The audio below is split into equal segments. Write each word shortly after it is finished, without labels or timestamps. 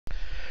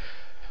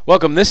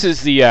Welcome. This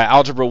is the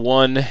Algebra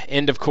 1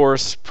 end of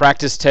course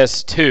practice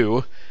test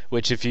 2,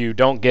 which if you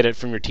don't get it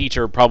from your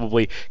teacher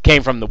probably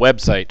came from the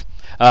website.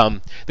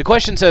 The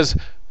question says,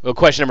 well,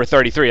 question number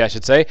 33 I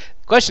should say.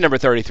 Question number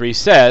 33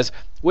 says,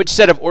 which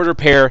set of order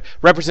pair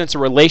represents a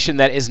relation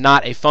that is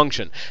not a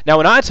function? Now,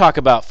 when I talk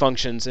about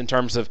functions in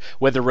terms of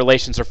whether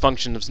relations are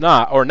functions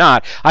or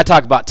not, I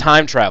talk about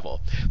time travel.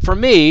 For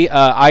me,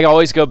 I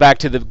always go back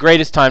to the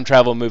greatest time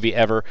travel movie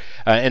ever,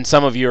 and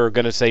some of you are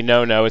going to say,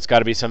 no, it's got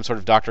to be some sort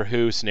of Doctor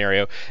Who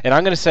scenario, and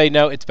I'm going to say,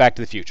 no, it's Back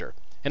to the Future.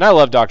 And I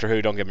love Doctor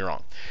Who, don't get me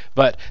wrong.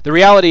 But the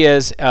reality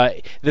is,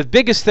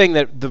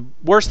 the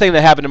worst thing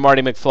that happened to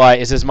Marty McFly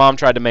is his mom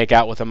tried to make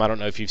out with him. I don't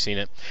know if you've seen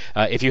it.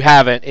 If you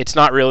haven't, it's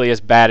not really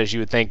as bad as you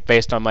would think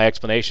based on my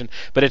explanation,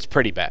 but it's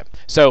pretty bad.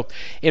 So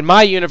in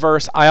my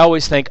universe, I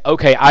always think,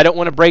 okay, I don't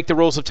want to break the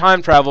rules of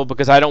time travel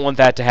because I don't want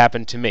that to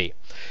happen to me.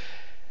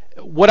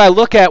 What I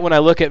look at when I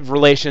look at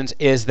relations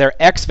is their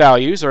x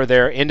values, or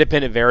their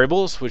independent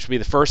variables, which would be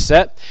the first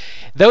set.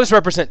 Those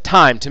represent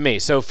time to me.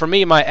 So for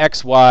me, my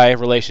x-y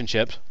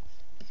relationship,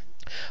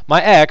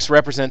 my x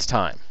represents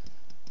time,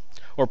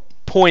 or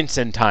points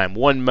in time,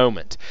 one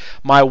moment.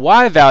 My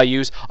y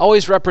values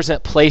always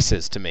represent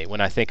places to me when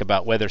I think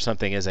about whether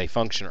something is a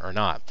function or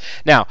not.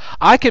 Now,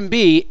 I can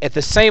be at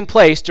the same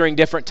place during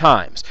different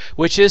times,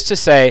 which is to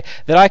say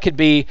that I could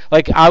be,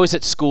 like I was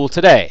at school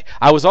today.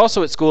 I was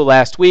also at school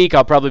last week.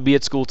 I'll probably be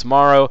at school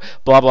tomorrow,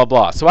 blah, blah,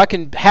 blah. So I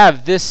can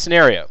have this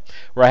scenario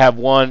where I have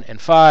 1 and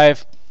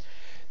 5,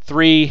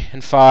 3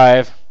 and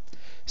 5,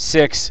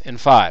 6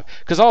 and 5.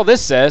 Because all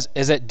this says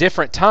is at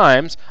different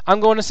times, I'm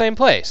going to the same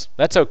place.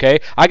 That's okay.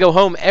 I go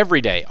home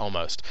every day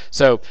almost.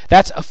 So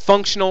that's a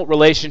functional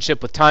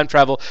relationship with time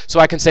travel, so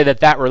I can say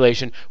that that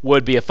relation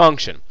would be a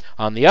function.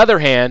 On the other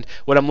hand,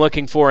 what I'm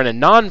looking for in a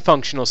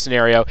non-functional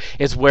scenario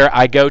is where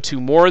I go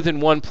to more than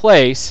one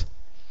place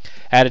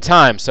at a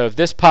time. So if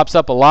this pops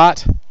up a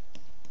lot,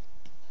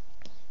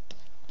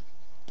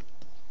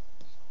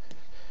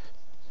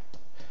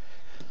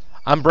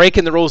 I'm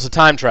breaking the rules of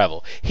time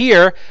travel.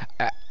 Here,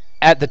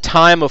 at the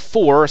time of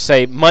 4,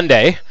 say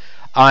Monday,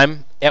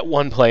 I'm at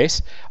one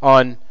place.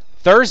 On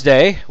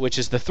Thursday, which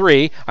is the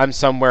 3, I'm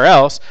somewhere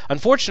else.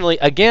 Unfortunately,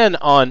 again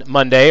on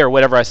Monday, or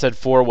whatever I said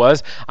 4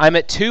 was, I'm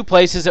at 2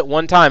 places at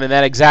one time in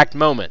that exact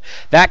moment.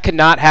 That could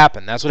not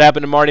happen. That's what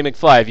happened to Marty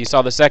McFly. If you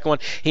saw the second one,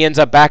 he ends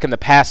up back in the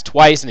past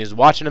twice, and he's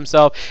watching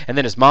himself, and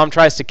then his mom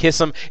tries to kiss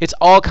him. It's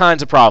all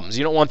kinds of problems.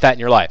 You don't want that in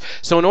your life.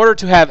 So in order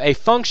to have a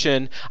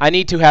function, I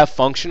need to have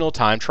functional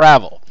time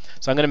travel.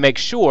 So I'm going to make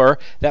sure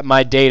that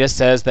my data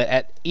says that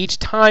at each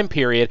time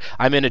period,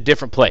 I'm in a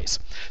different place.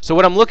 So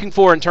what I'm looking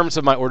for in terms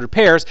of my ordered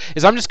pairs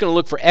is I'm just going to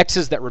look for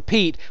x's that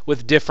repeat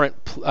with different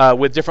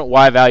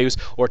y values,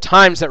 or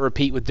times that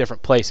repeat with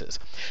different places.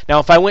 Now,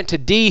 if I went to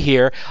D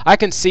here, I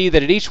can see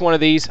that at each one of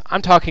these,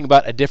 I'm talking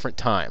about a different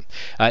time.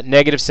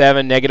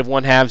 -7,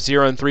 -1/2,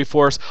 0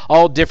 3/4,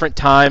 all different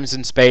times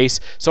in space.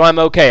 So I'm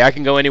okay. I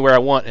can go anywhere I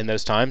want in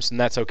those times, and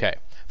that's okay.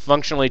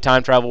 Functionally,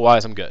 time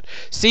travel-wise, I'm good.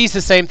 C is the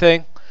same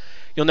thing.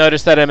 You'll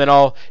notice that I'm in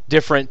all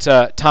different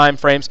time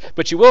frames,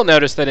 but you will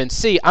notice that in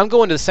C, I'm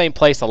going to the same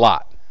place a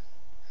lot.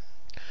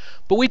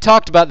 But we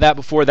talked about that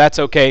before. That's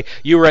okay.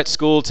 You were at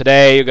school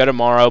today, you go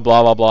tomorrow,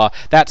 blah, blah, blah.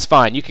 That's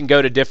fine. You can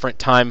go to different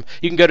time.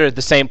 You can go to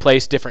the same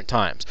place different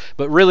times.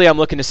 But really, I'm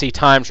looking to see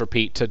times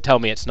repeat to tell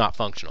me it's not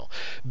functional.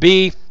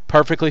 B,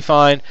 perfectly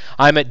fine.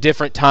 I'm at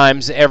different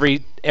times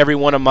every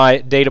one of my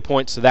data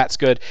points, so that's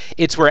good.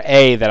 It's where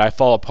A that I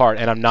fall apart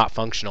and I'm not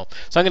functional.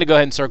 So I'm going to go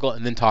ahead and circle it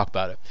and then talk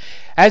about it.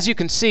 As you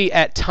can see,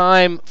 at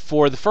time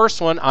for the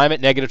first one, I'm at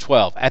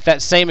 -12. At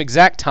that same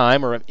exact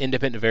time, or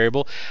independent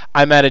variable,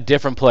 I'm at a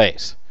different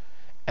place.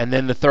 And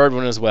then the third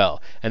one as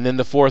well, and then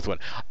the fourth one.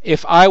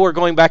 If I were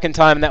going back in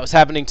time and that was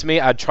happening to me,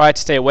 I'd try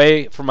to stay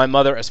away from my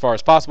mother as far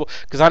as possible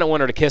because I don't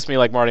want her to kiss me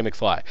like Marty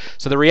McFly.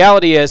 So the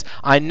reality is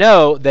I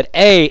know that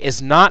A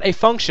is not a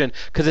function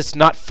because it's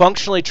not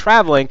functionally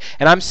traveling,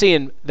 and I'm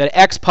seeing that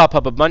X pop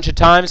up a bunch of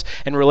times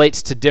and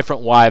relates to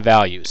different Y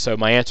values. So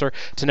my answer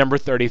to number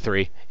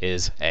 33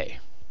 is A.